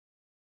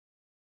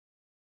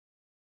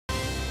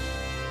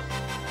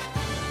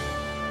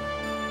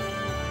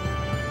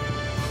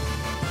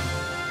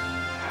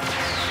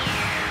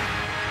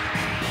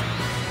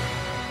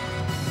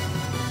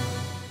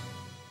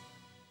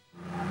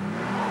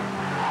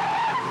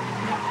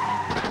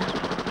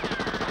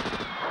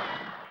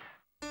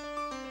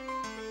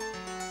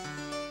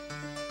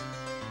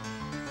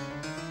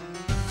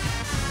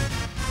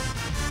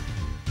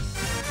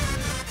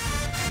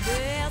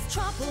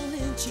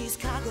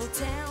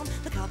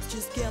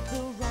just get the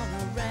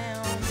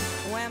runaround.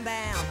 Wham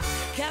bam,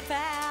 cat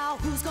foul,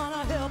 who's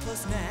gonna help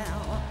us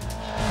now?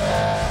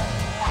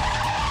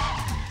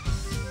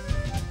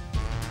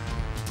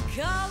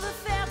 Call the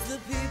feds, the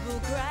people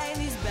cry.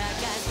 These bad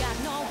guys got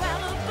no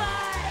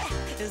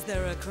alibi. Is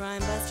there a crime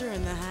buster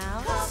in the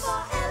house? Call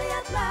for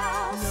Elliot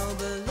Mouse. No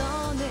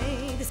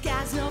baloney, this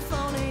guy's no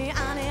phony.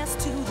 Honest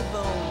to the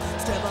bone.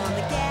 Strap on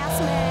the gas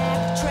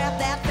mask, trap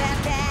that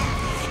fat cat.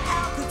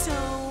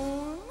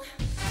 Catone.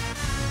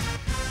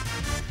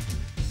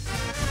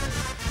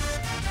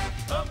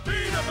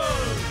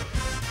 Unbeatable,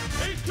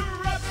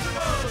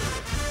 incorruptible,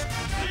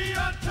 the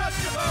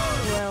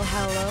untouchables. Well,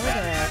 hello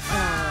there,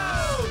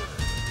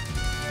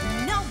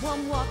 no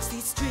one walks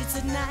these streets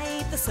at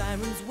night. The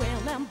sirens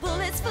wail and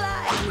bullets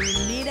fly. We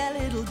need a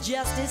little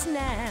justice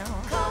now.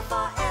 Call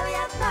for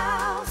Elliot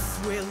Mouse.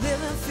 We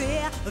live in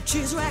fear of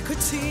cheese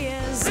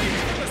racketeers. Reach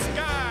for the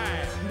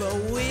sky. But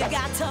we've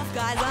got tough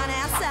guys on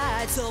our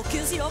side, so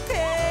kiss your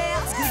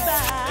pants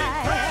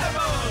goodbye.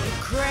 Incredible,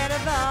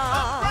 Incredible,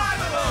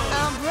 unbribable,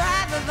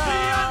 unbribable, the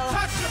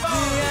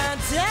untouchable, the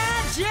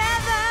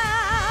untouchable.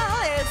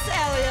 It's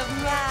Elliot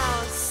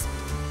Mouse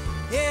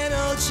in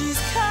old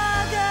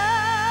Cheesecago.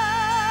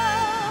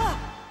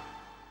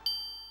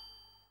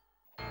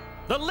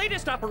 The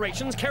latest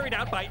operations carried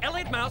out by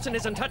Elliot Mouse and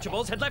his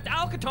Untouchables had left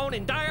Al Catone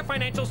in dire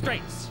financial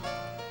straits.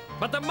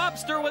 But the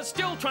mobster was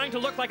still trying to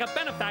look like a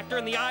benefactor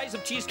in the eyes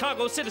of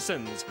Cheesecago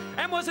citizens,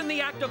 and was in the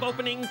act of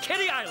opening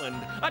Kitty Island,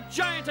 a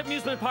giant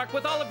amusement park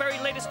with all the very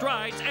latest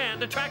rides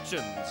and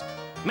attractions.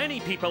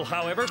 Many people,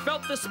 however,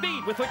 felt the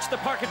speed with which the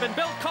park had been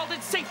built called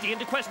its safety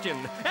into question.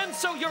 And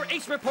so your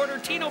ace reporter,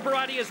 Tino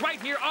Barati, is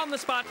right here on the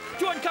spot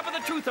to uncover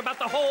the truth about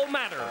the whole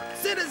matter.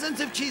 Citizens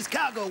of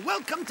Cheesecago,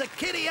 welcome to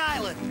Kitty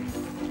Island.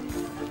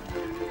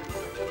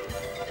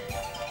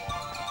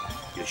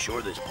 You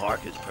sure this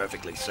park is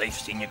perfectly safe,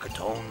 Senior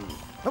Catone?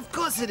 Of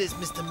course it is,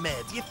 Mr.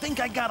 Meds. You think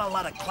I got a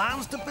lot of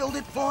clowns to build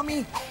it for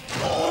me?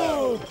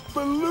 Oh,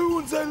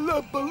 balloons! I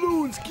love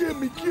balloons!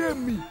 Gimme,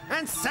 gimme!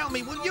 And sell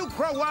me, will you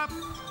grow up?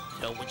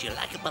 So would you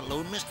like a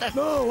balloon, mister?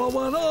 No, I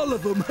want all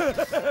of them.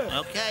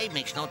 Okay,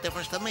 makes no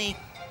difference to me.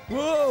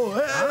 Whoa,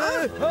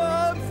 hey,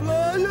 I'm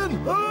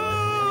flying!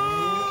 Ah!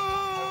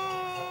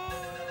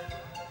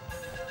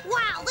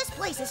 Wow, this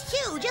place is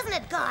huge, isn't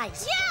it,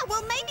 guys? Yeah,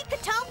 well, maybe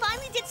Catone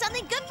finally did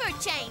something good for a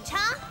change,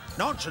 huh?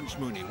 Nonsense,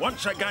 Mooney.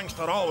 Once a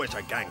gangster, always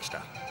a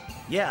gangster.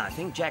 Yeah, I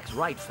think Jack's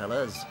right,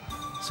 fellas.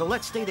 So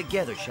let's stay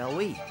together, shall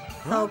we?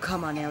 Oh,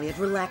 come on, Elliot.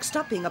 Relax.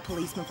 Stop being a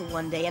policeman for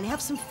one day and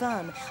have some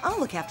fun. I'll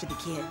look after the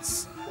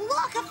kids.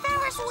 Look, a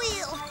Ferris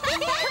wheel!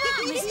 Come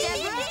on, Miss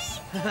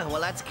Deborah.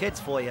 Well, that's kids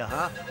for you,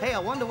 huh? Hey, I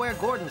wonder where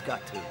Gordon's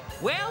got to.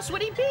 Where else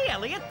would he be,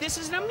 Elliot? This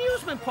is an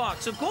amusement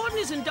park, so Gordon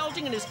is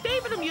indulging in his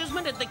favorite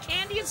amusement at the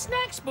candy and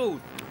snacks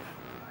booth.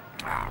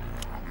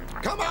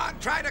 Come on,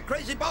 try the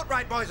crazy boat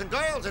ride, boys and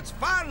girls. It's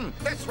fun.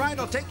 This ride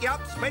will take you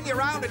up, spin you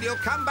around, and you'll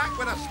come back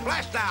with a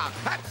splashdown.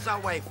 That's the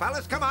way,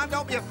 fellas. Come on,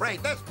 don't be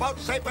afraid. This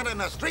boat's safer than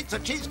the streets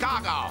of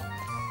Cheesecago.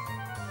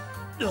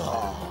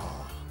 Oh.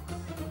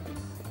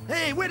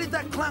 Hey, where did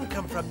that clown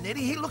come from, Nitty?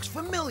 He looks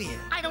familiar.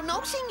 I don't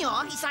know,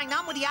 senor. He signed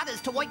on with the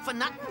others to work for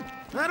nothing.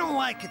 I don't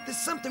like it. There's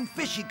something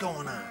fishy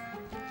going on.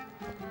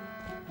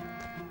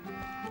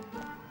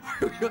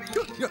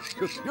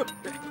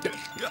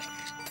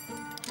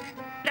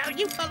 Now,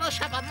 you fellas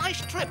have a nice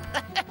trip.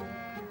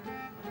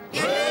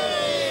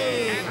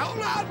 Yay! And hold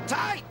on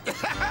tight.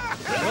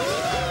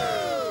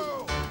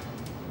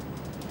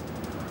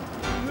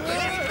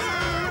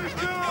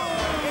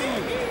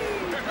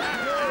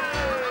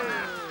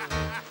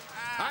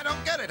 I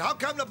don't get it. How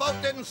come the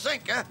boat didn't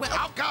sink, huh? Well,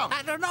 how come?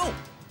 I don't know.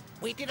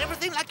 We did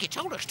everything like you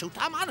told us to,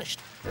 Tom, honest.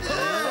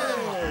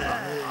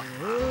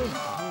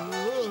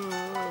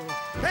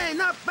 Hey,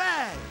 not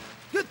bad.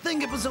 Good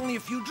thing it was only a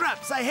few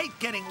drops. I hate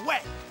getting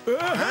wet.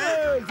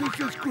 Hey, this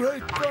is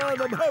great fun.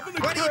 I'm having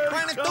a What are you great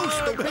trying to do, time.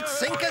 stupid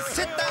sinker?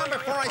 Sit down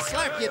before I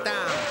slap you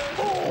down.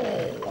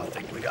 Oh, I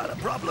think we got a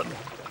problem.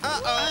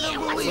 Uh-oh. I don't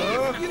believe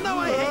you. You know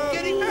I hate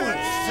getting wet.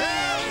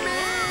 Save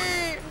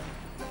me!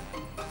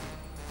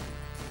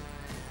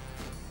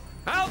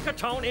 Al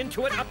Catone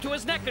into it up to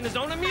his neck in his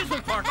own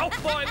amusement park. Oh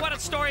boy, what a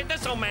story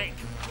this'll make.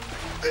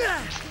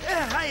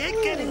 I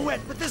hate getting wet,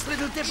 but this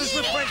little dip has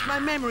refreshed my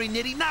memory,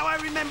 Nitty. Now I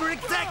remember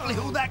exactly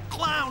who that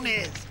clown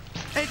is.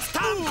 It's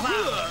Tom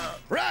Clown.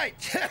 Right.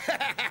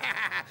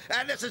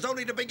 And this is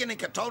only the beginning,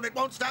 Catone. It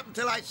won't stop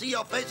until I see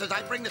your face as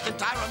I bring this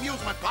entire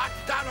amusement park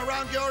down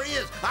around your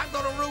ears. I'm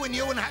going to ruin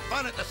you and have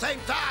fun at the same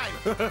time.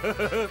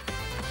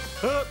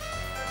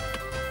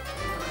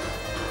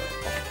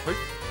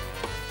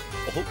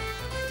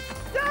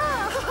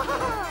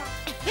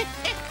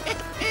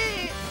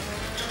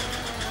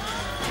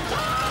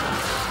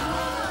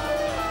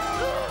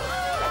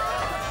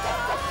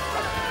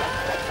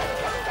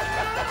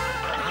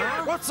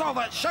 What's all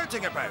that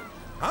shouting about?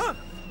 Huh?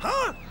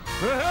 Huh?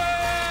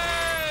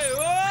 Hey!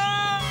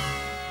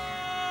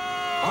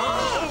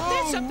 Oh!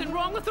 There's something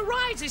wrong with the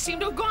rides. They seem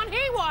to have gone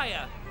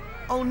haywire.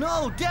 Oh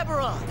no,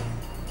 Deborah!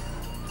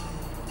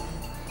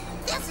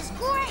 This is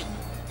great.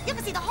 You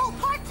can see the whole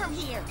park from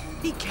here.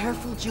 Be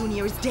careful,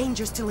 Junior. It's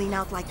dangerous to lean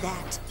out like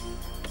that.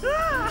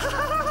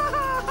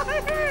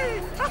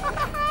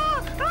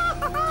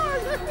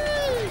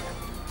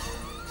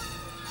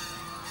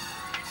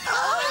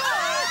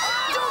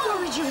 Don't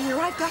worry, Junior.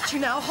 I've got you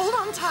now. Hold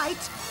on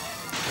tight.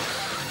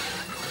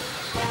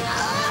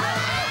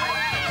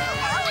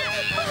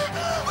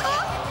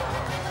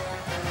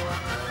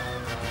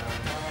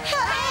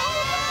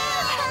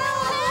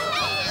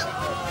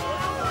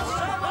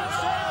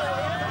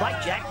 Right,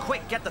 Jack,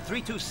 quick, get the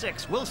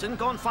 326. Wilson,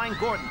 go and find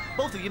Gordon.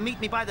 Both of you meet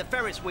me by the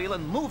Ferris wheel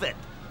and move it.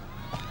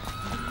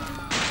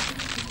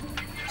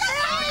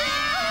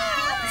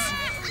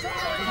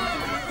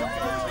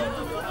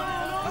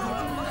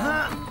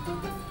 Huh?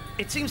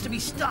 It seems to be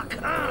stuck.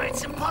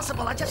 It's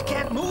impossible. I just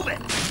can't move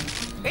it.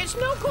 It's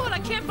no good. I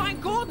can't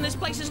find Gordon. This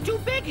place is too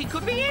big. He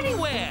could be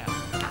anywhere.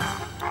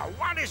 Oh,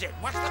 what is it?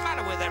 What's the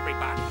matter with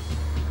everybody?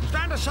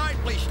 Stand aside,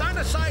 please. Stand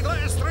aside. Let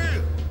us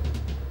through.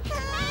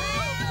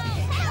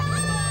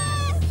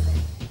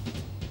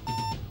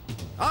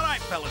 All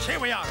right, fellas, here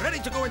we are, ready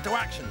to go into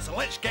action, so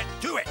let's get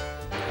to it.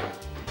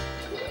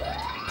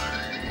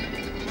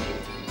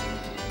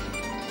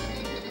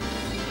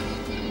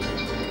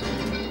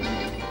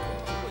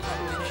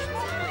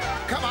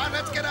 Come on,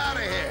 let's get out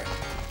of here.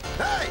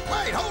 Hey,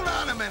 wait, hold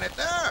on a minute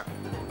there.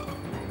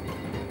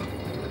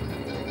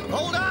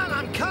 Hold on,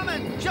 I'm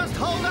coming. Just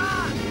hold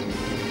on.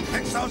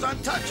 It's those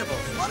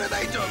Untouchables. What are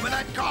they doing with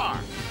that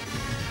car?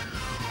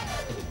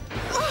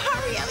 Oh,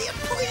 hurry, Elliot,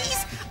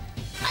 please.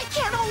 I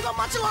can't hold on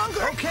much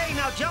longer. Okay,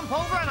 now jump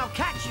over and I'll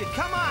catch you.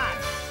 Come on.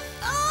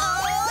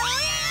 Oh!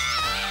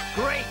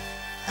 Great.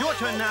 Your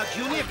turn now,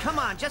 Junior. Come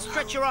on, just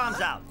stretch your arms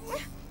out.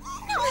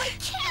 No, I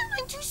can't.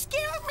 I'm too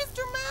scared,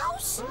 Mr.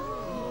 Mouse.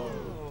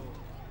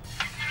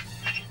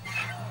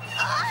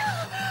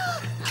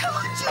 Come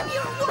on,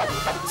 Junior. 1,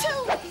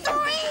 2, 3.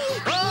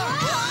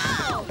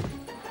 Oh!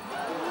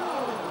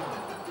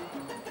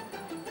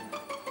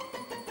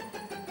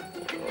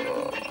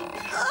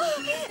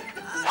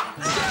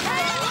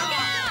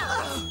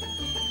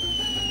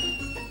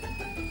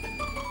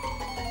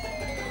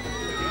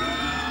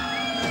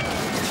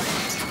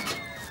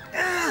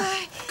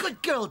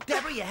 Good girl,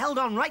 Deborah. You held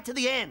on right to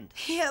the end.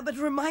 Yeah, but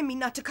remind me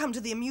not to come to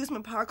the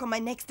amusement park on my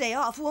next day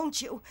off,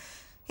 won't you?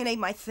 It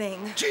ain't my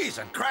thing. Cheese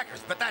and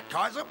crackers, but that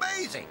car's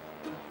amazing.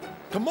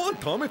 Come on,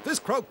 Tom. If this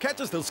crowd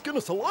catches, they'll skin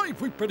us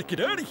alive. We better get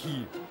out of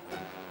here.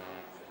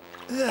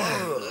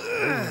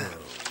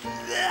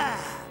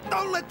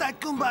 Don't let that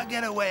Goomba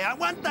get away. I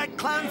want that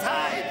clown's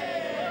hide.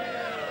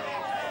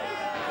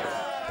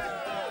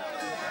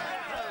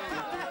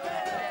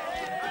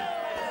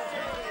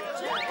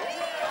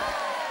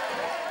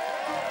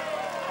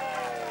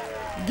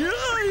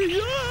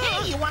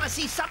 Hey, you want to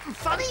see something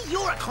funny?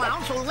 You're a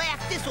clown, so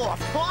laugh this off,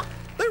 huh?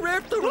 They're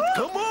after us.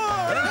 Come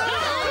on.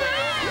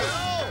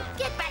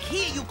 Get back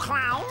here, you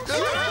clowns.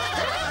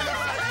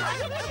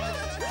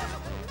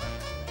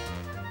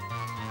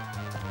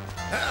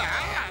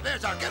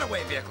 There's our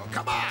getaway vehicle.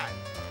 Come on.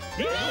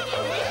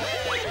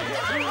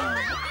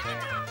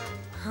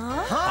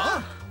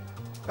 Huh?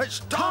 It's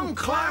Tom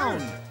Clown.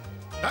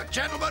 The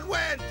gentleman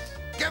wins.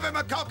 Give him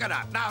a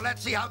coconut. Now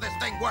let's see how this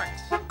thing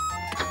works.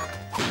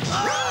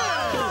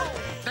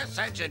 This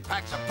engine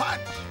packs a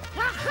punch.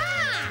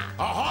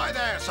 Ahoy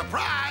there,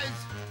 surprise!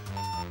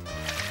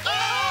 I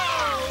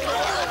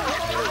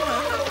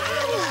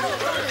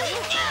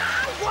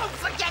won't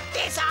forget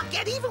this. I'll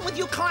get even with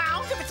you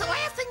clowns if it's the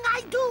last thing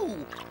I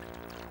do.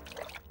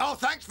 Oh,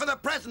 thanks for the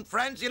present,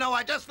 friends. You know,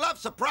 I just love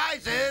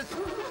surprises.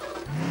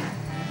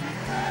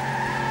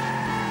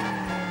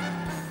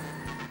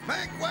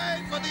 Make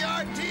way for the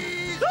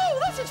RTs. Oh,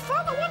 this is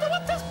fun. I wonder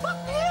what this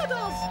button here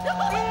does.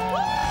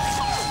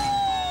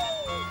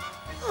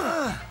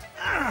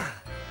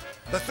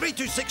 The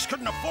 326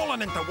 couldn't have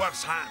fallen into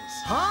worse hands.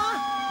 Huh?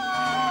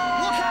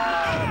 Look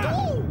out!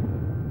 Oh!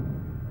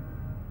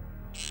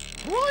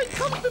 Pride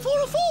comes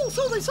before a fall,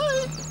 so they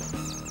say.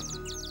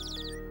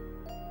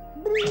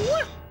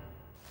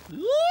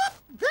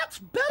 That's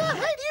better.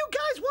 Hey, do you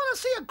guys want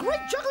to see a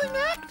great juggling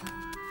act?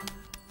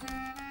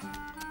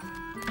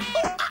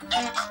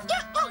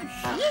 Oh,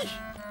 sheesh.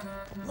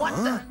 What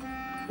the?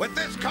 With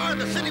this car,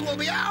 the city will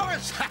be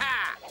ours.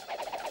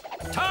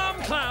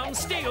 Tom Clown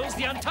steals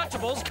the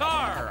Untouchables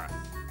car.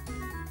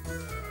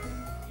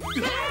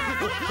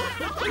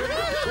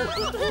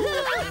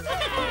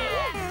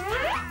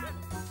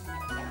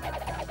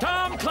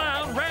 Tom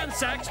Clown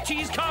ransacks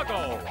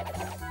Cheesecago.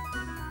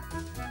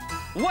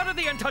 What are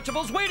the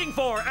Untouchables waiting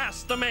for?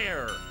 Asked the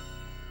mayor.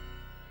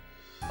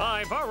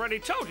 I've already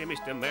told you,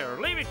 Mr. Mayor.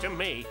 Leave it to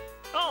me.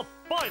 Oh,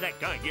 boy, that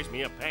guy gives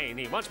me a pain.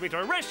 He wants me to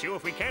arrest you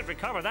if we can't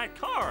recover that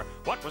car.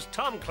 What was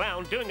Tom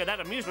Clown doing at that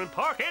amusement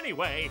park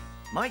anyway?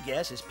 My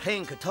guess is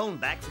paying Catone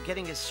back for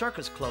getting his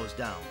circus closed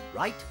down,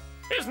 right?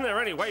 Isn't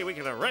there any way we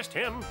can arrest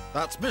him?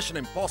 That's mission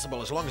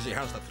impossible as long as he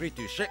has the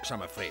 326,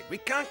 I'm afraid. We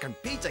can't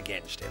compete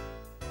against him.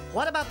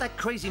 What about that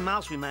crazy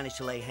mouse we managed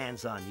to lay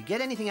hands on? You get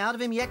anything out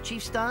of him yet,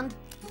 Chief Stunned?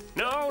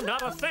 No,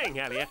 not a thing,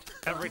 Elliot.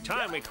 Every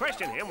time we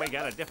question him, we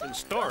get a different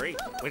story.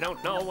 We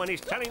don't know when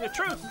he's telling the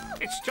truth.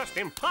 It's just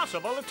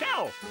impossible to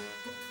tell.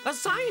 A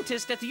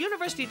scientist at the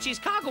University of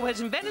Cheesecago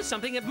has invented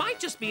something that might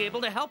just be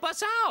able to help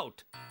us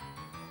out.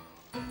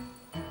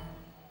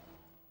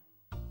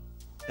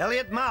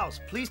 Elliot Mouse,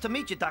 pleased to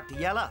meet you, Dr.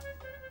 Yeller.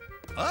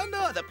 Oh,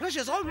 no, the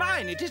pleasure's all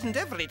mine. It isn't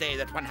every day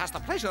that one has the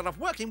pleasure of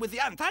working with the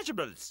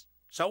Untouchables.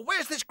 So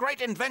where's this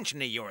great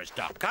invention of yours,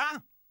 Doc, huh?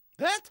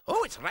 What?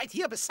 Oh, it's right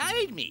here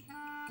beside me.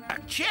 A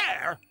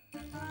chair?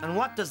 And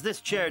what does this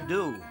chair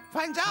do?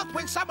 Finds out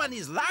when someone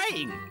is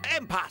lying.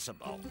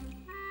 Impossible.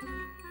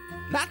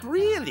 Not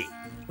really.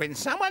 When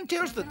someone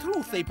tells the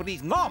truth, they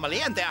breathe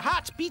normally and their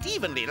hearts beat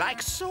evenly,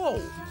 like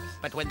so.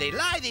 But when they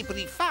lie, they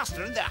breathe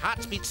faster and their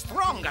hearts beat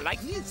stronger,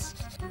 like this.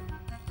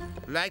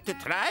 Like to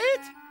try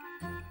it?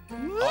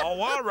 Oh,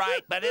 all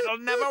right, but it'll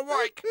never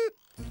work.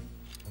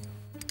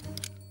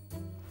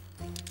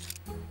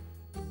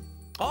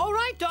 All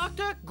right,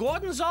 Doctor.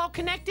 Gordon's all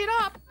connected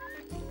up.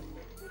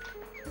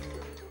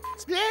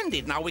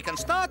 Splendid. Now we can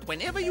start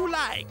whenever you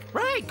like.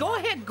 Right. Go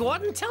ahead,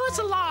 Gordon. Tell us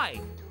a lie.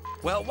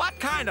 Well, what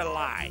kind of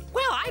lie?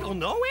 Well, I don't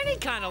know. Any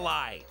kind of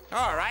lie.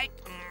 All right.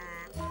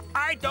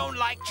 I don't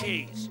like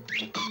cheese.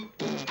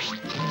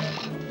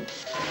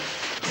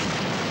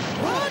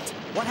 What?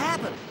 What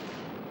happened?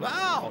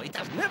 Wow, it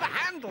has never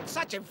handled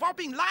such a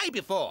whopping lie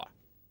before.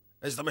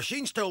 Is the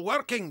machine still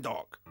working,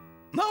 Doc?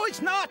 No,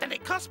 it's not, and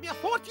it cost me a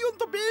fortune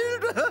to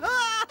build.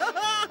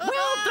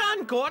 Well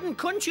done, Gordon.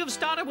 Couldn't you have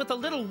started with a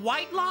little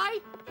white lie?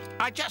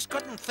 I just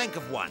couldn't think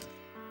of one.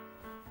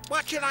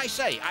 What should I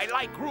say? I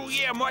like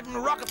Gruyere more than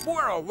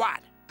Roquefort or what?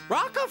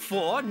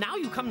 Roquefort? Now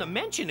you come to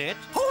mention it.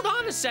 Hold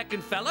on a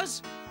second,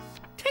 fellas.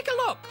 Take a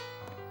look.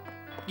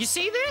 You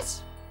see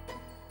this?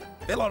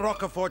 Villa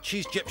Roquefort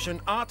Cheese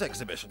Egyptian Art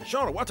Exhibition.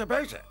 Sure, what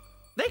about it?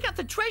 They got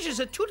the treasures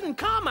at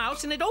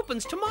Tutankhamun's and it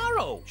opens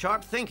tomorrow.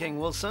 Sharp thinking,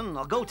 Wilson.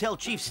 I'll go tell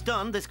Chief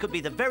Stunned this could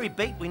be the very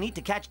bait we need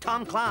to catch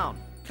Tom Clown.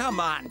 Come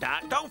on,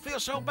 Doc. Don't feel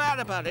so bad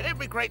about it.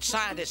 Every great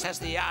scientist has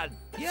the odd...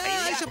 Yeah,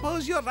 I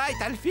suppose you're right.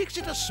 I'll fix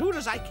it as soon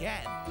as I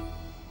can.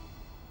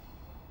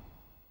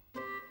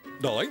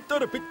 Now, ain't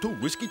that a bit too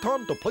risky,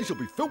 Tom? The place will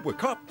be filled with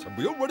cops, and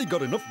we already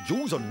got enough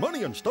Jews and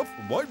money and stuff.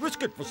 Why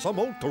risk it for some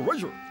old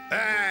treasure?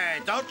 Hey,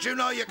 don't you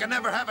know you can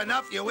never have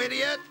enough, you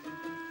idiot?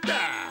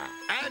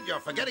 And you're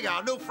forgetting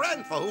our new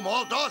friend for whom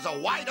all doors are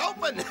wide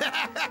open.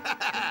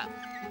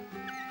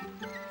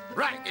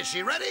 Right, is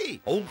she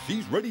ready? Oh,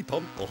 she's ready,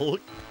 Tom.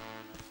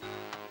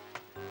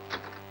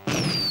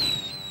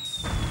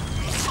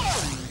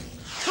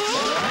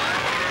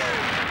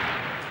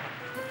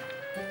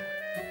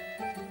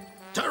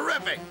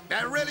 Terrific!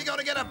 They're really going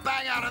to get a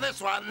bang out of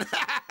this one.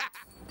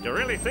 You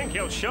really think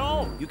he'll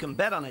show? You can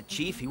bet on it,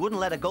 Chief. He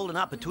wouldn't let a golden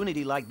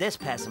opportunity like this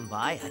pass him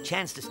by. A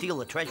chance to steal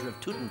the treasure of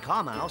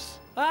Tutankhamun's.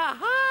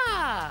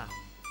 Aha!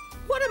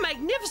 What a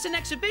magnificent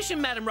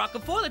exhibition, Madame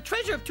Roquefort. The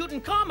treasure of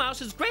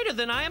Tutankhamun's is greater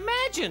than I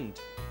imagined.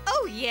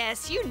 Oh,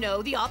 yes, you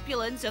know, the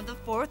opulence of the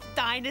 4th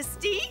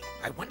dynasty.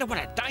 I wonder what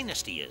a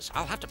dynasty is.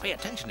 I'll have to pay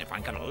attention if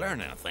I'm going to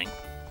learn anything.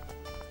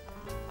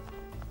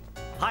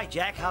 Hi,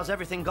 Jack. How's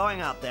everything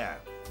going out there?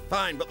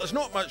 Fine, but there's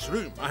not much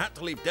room. I had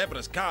to leave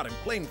Deborah's car in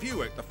plain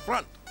view out the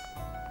front.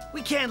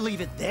 We can't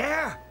leave it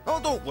there. Oh,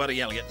 don't worry,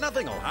 Elliot.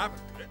 Nothing will happen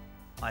to it.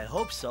 I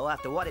hope so,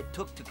 after what it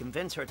took to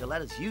convince her to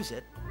let us use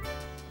it.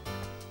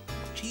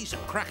 Cheese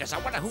and crackers, I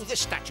wonder who this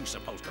statue's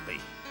supposed to be.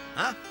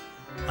 Huh?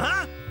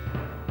 Huh?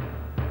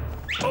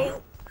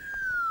 Oh!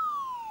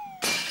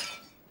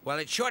 Well,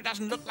 it sure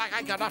doesn't look like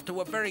I got off to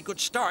a very good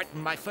start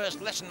in my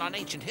first lesson on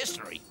ancient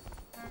history.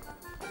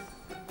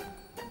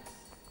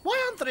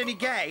 Why aren't there any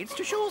guides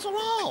to show us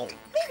around?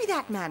 Maybe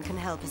that man can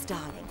help us,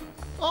 darling.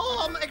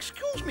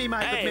 Excuse me,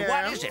 my Hey, good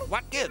what man. is it?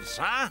 What gives,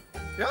 huh?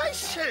 I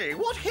say,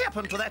 what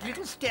happened to that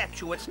little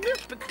statue? It's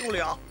most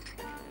peculiar.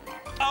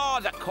 Oh,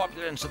 the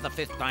corpulence of the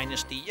 5th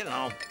dynasty, you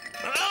know.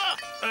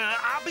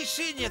 I'll be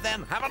seeing you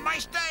then. Have a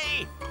nice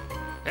day.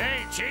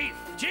 Hey, Chief!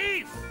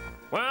 Chief!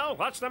 Well,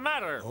 what's the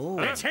matter? Oh.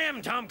 It's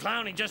him, Tom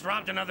Clown. He just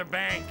robbed another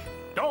bank.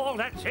 Oh,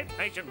 that's it,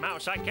 Agent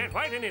Mouse. I can't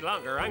wait any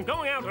longer. I'm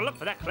going out to look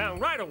for that clown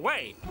right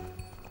away.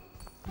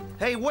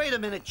 Hey, wait a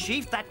minute,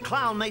 Chief. That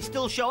clown may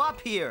still show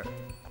up here.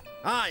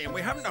 Aye, and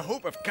we haven't a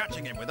hope of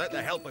catching him without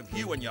the help of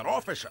you and your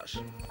officers.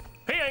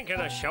 He ain't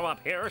gonna show up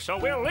here, so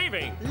we're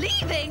leaving.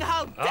 Leaving?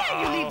 How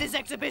dare you leave this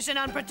exhibition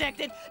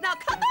unprotected? Now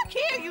come back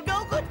here, you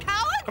no-good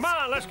cowards! Come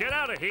on, let's get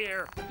out of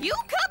here. You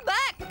come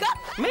back!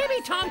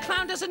 Maybe Tom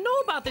Clown doesn't know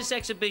about this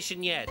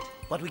exhibition yet.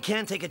 But we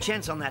can't take a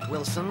chance on that,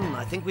 Wilson.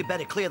 I think we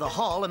better clear the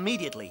hall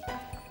immediately.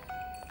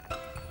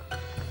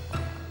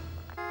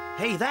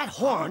 Hey, that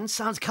horn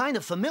sounds kind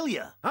of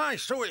familiar. Aye,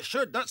 so it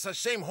should. That's the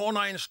same horn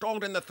I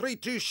installed in the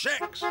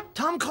 326.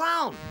 Tom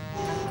Clown!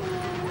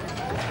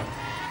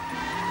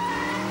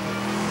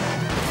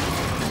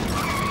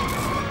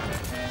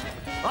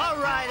 All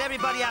right,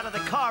 everybody out of the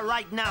car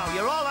right now.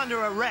 You're all under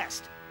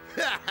arrest.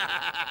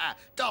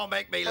 Don't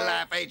make me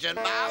laugh, Agent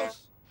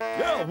Mouse.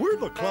 Yeah, we're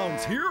the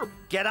clowns here.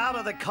 Get out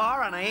of the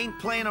car and I ain't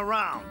playing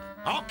around.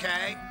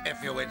 Okay,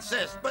 if you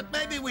insist, but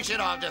maybe we should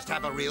all just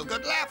have a real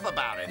good laugh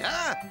about it,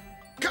 huh?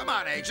 Come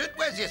on, Agent,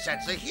 where's your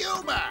sense of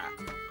humor?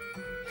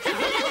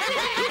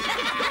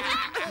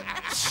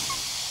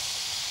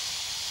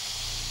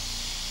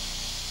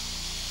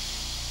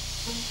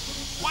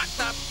 What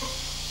the?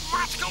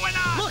 What's going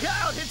on? Look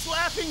out, it's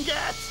laughing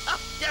gas.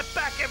 Get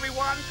back,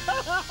 everyone.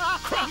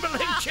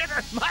 Crumbling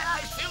cheddar. My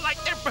eyes feel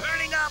like they're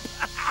burning up.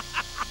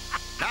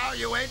 Now,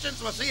 you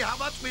agents will see how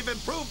much we've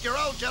improved your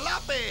old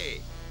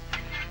jalopy.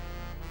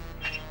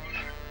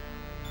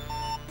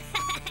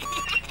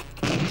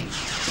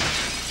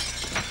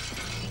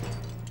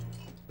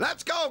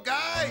 Let's go,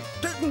 guys!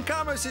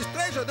 Tutankhamun's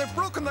treasure. They've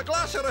broken the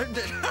glass around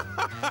it.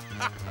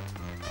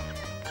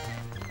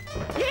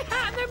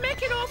 Yeah, and they're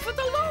making off with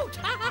the loot.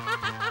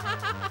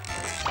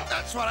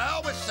 That's what I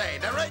always say.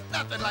 There ain't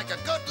nothing like a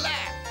good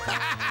laugh.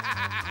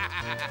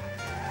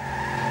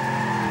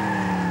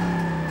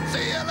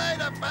 See you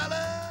later,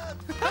 fellas.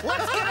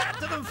 Let's get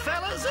after them,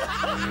 fellas.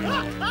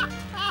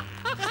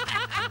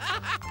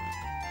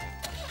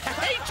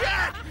 Hey,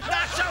 Jack!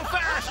 Not so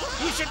fast!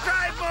 You should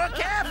drive more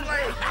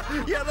carefully!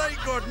 You're right,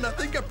 Gordon. I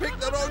think I picked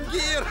the wrong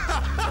gear.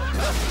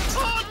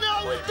 Oh,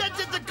 no! We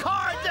dented the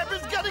car!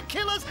 Deborah's gonna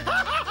kill us!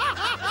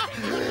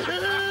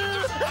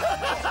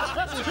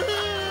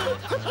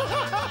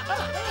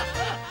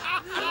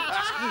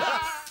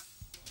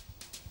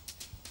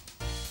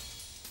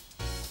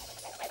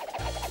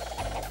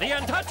 The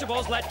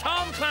Untouchables let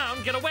Tom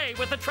Clown get away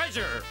with the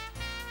treasure.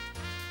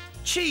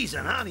 Cheese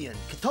and onion.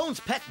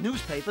 Catone's pet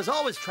newspaper's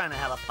always trying to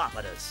have a pop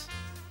at us.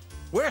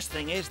 Worst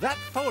thing is, that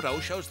photo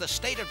shows the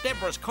state of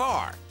Deborah's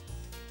car.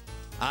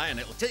 Aye, and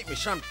it'll take me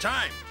some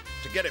time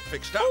to get it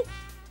fixed up. Oh,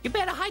 you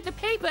better hide the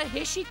paper.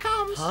 Here she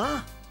comes.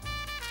 Huh?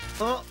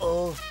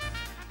 Uh-oh.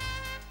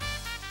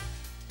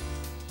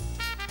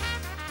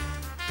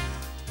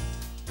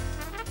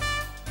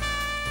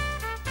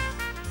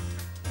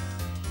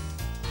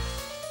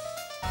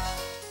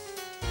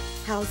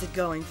 How's it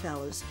going,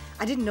 fellas?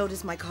 I didn't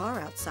notice my car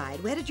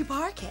outside. Where did you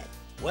park it?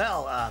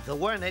 Well, there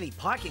weren't any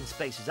parking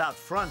spaces out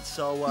front,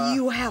 so,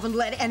 You haven't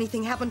let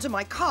anything happen to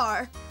my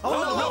car.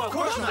 Oh, no, of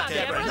course not,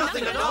 Deborah.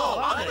 Nothing at all,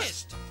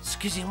 honest.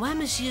 Excusez-moi,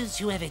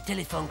 messieurs, you have a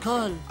telephone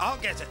call. I'll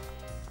get it.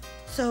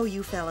 So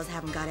you fellas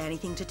haven't got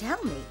anything to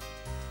tell me.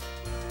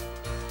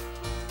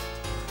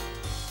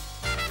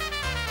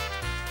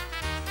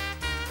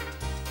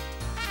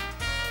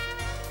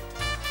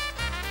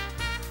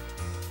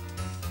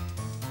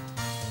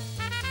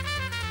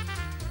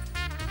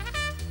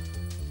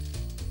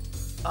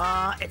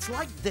 It's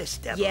like this,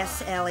 Deborah.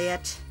 Yes,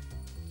 Elliot.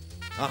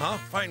 Uh-huh.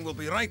 Fine, we'll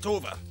be right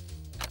over.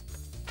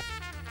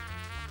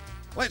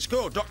 Let's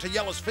go. Dr.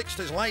 Yellow's fixed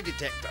his lie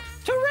detector.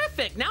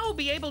 Terrific! Now we'll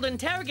be able to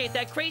interrogate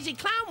that crazy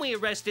clown we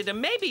arrested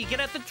and maybe get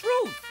at the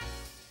truth.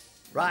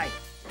 Right.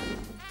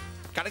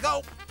 Gotta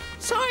go.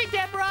 Sorry,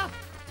 Deborah.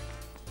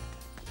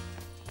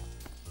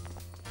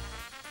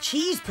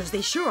 Cheesepers,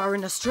 they sure are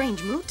in a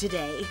strange mood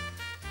today.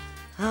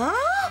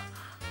 Huh?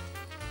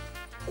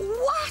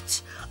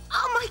 What?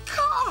 Oh, my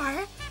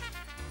car!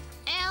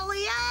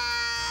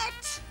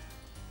 Elliot!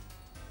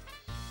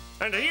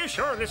 And are you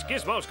sure this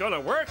gizmo's gonna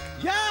work?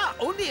 Yeah,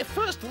 only a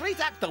first-rate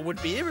actor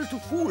would be able to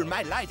fool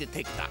my lie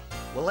detector.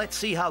 Well, let's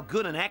see how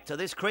good an actor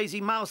this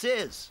crazy mouse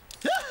is.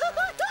 Hey,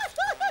 what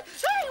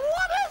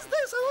is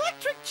this,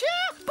 electric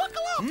chair?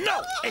 Buckle up!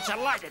 No, it's a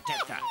lie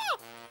detector.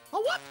 A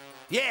what?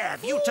 Yeah,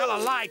 if you tell a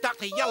lie,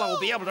 Dr. Yellow will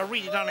be able to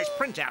read it on his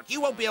printout. You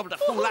won't be able to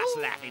fool us,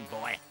 laughing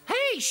boy.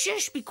 Hey,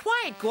 shush, be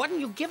quiet, Gordon.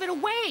 You'll give it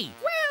away.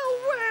 Well.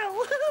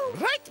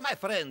 Right, my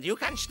friend, you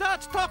can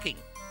start talking.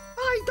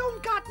 I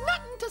don't got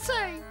nothing to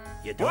say.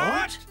 You don't?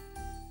 What?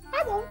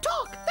 I won't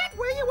talk. That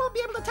way you won't be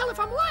able to tell if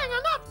I'm lying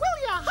or not,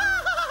 will ya? Ha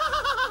ha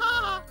ha ha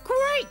ha!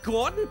 Great,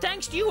 Gordon.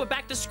 Thanks to you, we're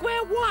back to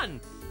square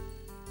one.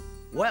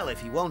 Well,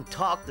 if he won't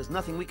talk, there's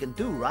nothing we can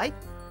do, right?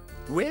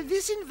 Well,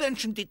 this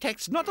invention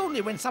detects not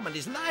only when someone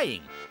is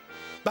lying,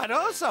 but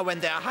also when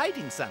they're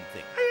hiding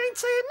something. I ain't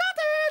saying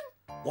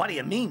nothing. What do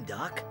you mean,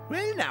 Doc?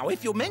 Well, now,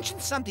 if you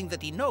mention something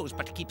that he knows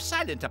but keeps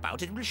silent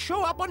about, it will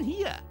show up on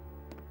here.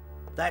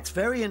 That's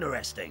very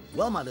interesting.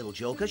 Well, my little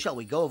joker, shall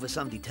we go over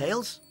some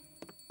details?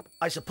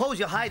 I suppose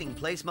your hiding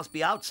place must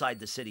be outside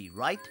the city,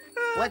 right?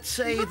 Let's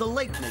say the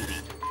lake, maybe.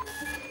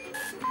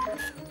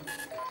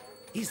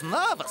 He's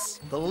nervous.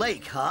 The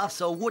lake, huh?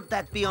 So would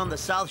that be on the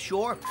South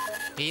Shore?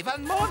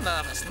 Even more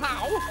nervous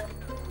now.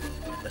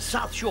 The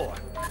South Shore.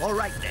 All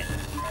right, then.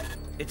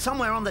 It's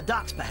somewhere on the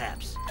docks,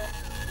 perhaps.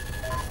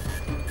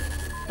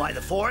 By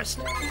the forest?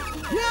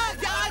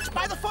 Yeah, it's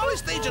by the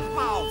forest, Agent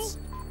Mouse.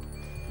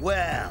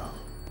 Well,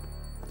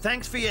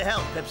 thanks for your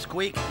help,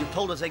 Pipsqueak. You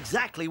told us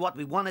exactly what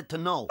we wanted to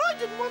know. I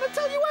didn't want to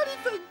tell you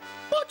anything,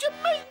 but you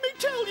made me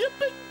tell you,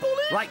 big bully.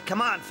 Right,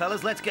 come on,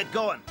 fellas, let's get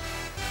going.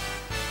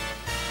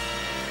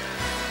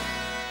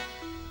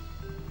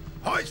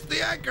 Hoist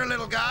the anchor,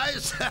 little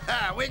guys.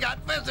 We got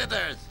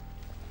visitors.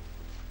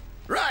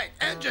 Right,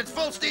 engines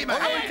full steam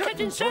ahead.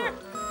 Captain, sir.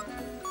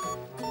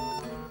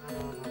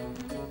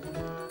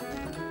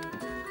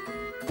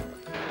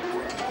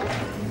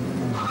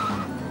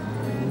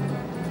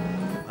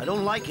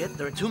 like it.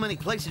 There are too many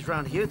places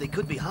around here they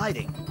could be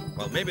hiding.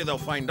 Well, maybe they'll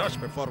find us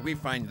before we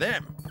find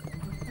them.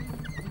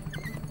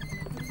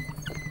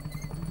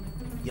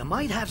 You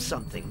might have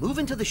something. Move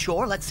into the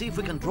shore. Let's see if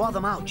we can draw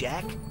them out,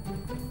 Jack.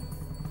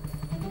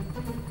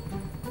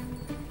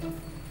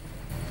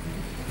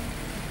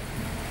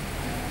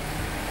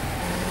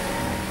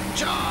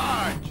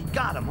 Charge!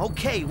 Got him.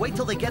 Okay, wait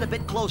till they get a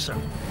bit closer.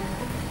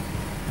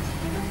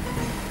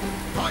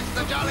 Hoist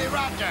the Jolly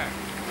Roger!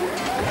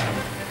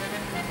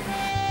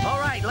 All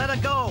right, let her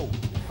go.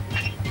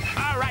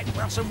 All right,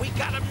 Wilson, we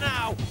got him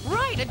now.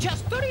 Right, at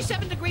just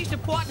 37 degrees to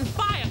port and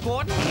fire,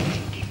 Gordon.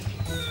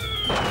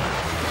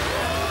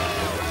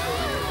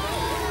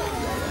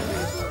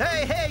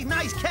 Hey,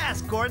 nice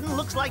cast, Gordon.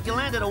 Looks like you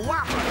landed a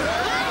whopper.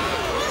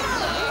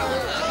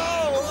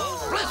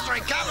 Oh!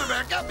 Blistering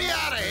camembert, get me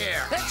out of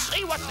here! Let's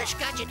see what this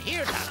gadget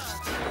here does.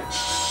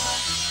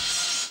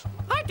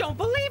 I don't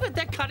believe it.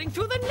 They're cutting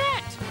through the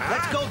net.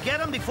 Let's go get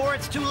them before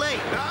it's too late.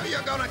 Now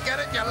you're gonna get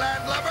it, you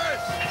landlubbers!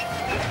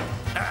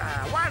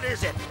 What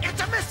is it? It's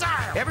a missile!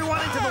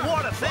 Everyone into the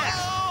water, fast!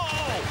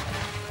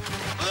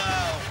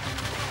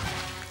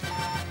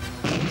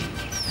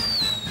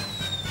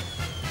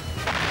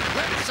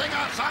 Let's sing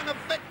our song of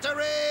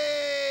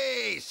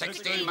victory!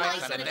 16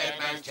 mice on a dead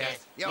man's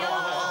chest.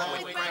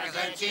 Yo-ho, with crackers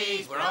and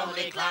cheese. We're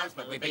only clowns,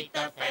 but we beat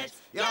the feds.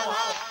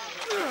 Yo-ho!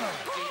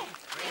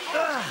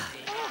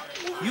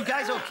 You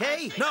guys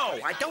okay? No,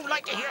 I don't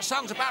like to hear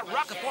songs about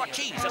Roquefort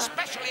cheese,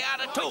 especially out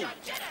of tune.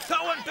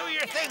 Go and do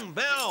your thing,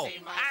 Bill.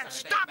 And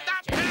stop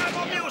that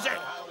terrible music!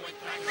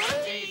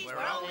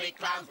 We're only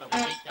clowns, but we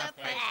beat the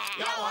feds.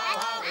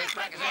 Yo-ho, with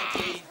crackers and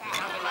cheese.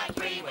 We're only like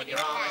three when you're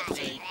all at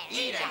sea.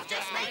 Eat it,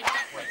 just make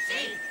backwards,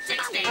 see?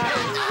 16.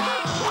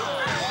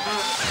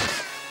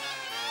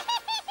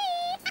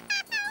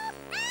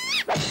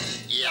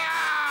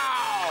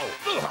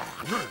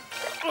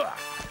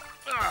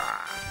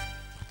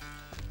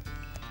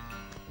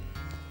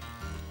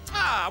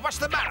 What's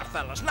the matter,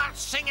 fellas? Not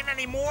singing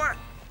anymore?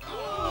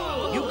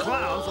 You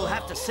clowns will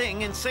have to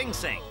sing and sing.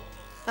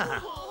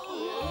 Well,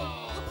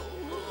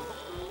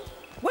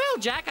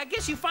 Jack, I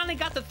guess you finally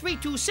got the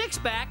 326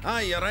 back.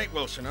 You're right,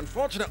 Wilson.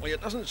 Unfortunately,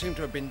 it doesn't seem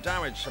to have been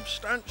damaged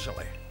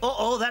substantially.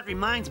 Uh-oh, that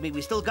reminds me.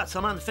 We still got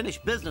some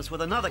unfinished business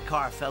with another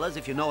car, fellas,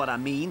 if you know what I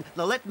mean.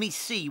 Now, let me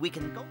see. We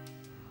can go...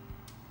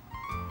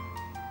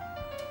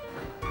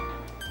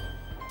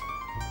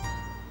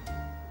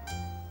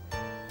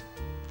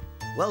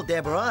 Well,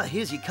 Deborah,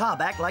 here's your car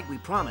back like we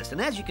promised.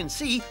 And as you can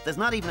see, there's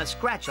not even a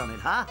scratch on it,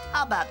 huh?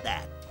 How about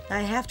that?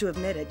 I have to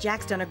admit it.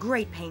 Jack's done a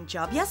great paint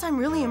job. Yes, I'm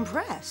really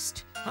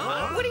impressed.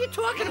 Huh? What are you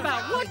talking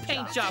about? What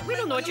paint job? We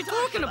don't know what you're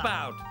talking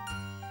about.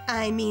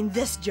 I mean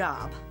this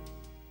job.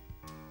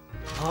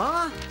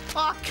 Huh?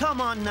 Oh,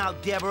 come on now,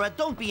 Deborah.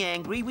 Don't be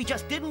angry. We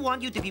just didn't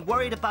want you to be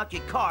worried about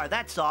your car,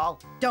 that's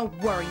all. Don't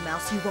worry,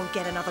 Mouse. You won't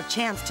get another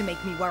chance to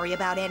make me worry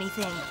about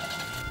anything.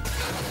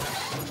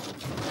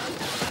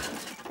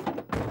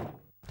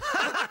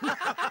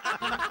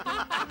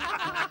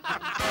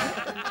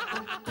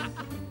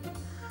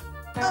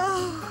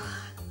 Oh,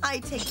 I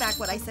take back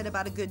what I said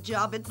about a good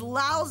job. It's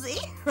lousy.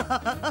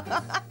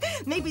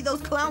 Maybe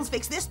those clowns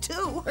fix this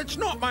too. It's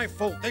not my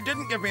fault. They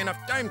didn't give me enough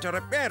time to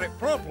repair it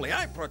properly.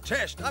 I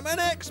protest. I'm an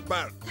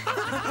expert.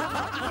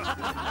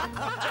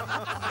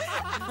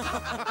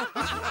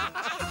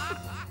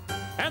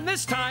 And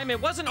this time,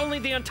 it wasn't only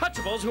the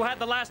Untouchables who had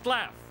the last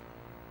laugh.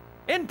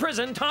 In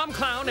prison, Tom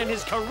Clown and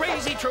his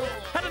crazy troupe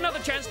had another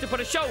chance to put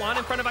a show on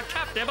in front of a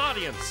captive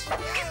audience.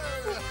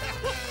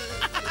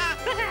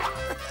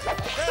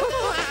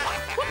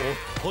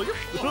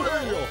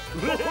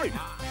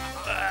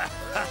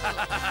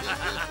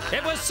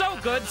 It was so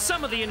good,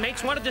 some of the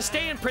inmates wanted to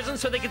stay in prison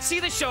so they could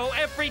see the show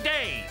every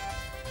day.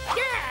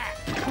 Yeah!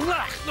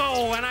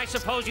 Oh, and I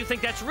suppose you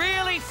think that's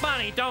really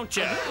funny, don't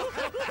you?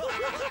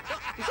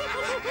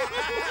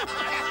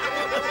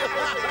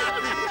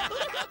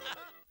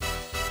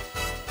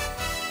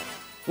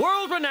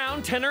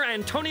 World-renowned tenor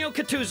Antonio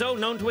Catuzzo,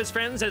 known to his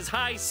friends as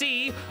High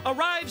C,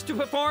 arrives to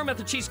perform at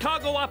the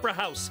Cheesecago Opera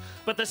House.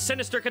 But the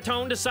sinister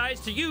Catone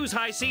decides to use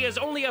High C as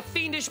only a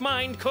fiendish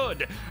mind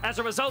could. As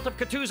a result of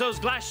Catuzzo's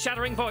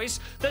glass-shattering voice,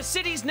 the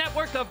city's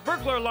network of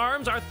burglar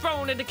alarms are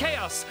thrown into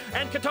chaos,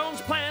 and Catone's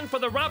plan for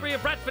the robbery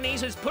of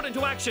Ratfinis is put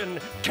into action.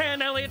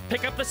 Can Elliot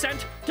pick up the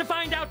scent? To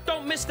find out,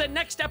 don't miss the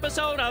next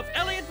episode of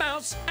Elliot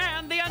Mouse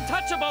and the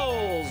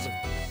Untouchables!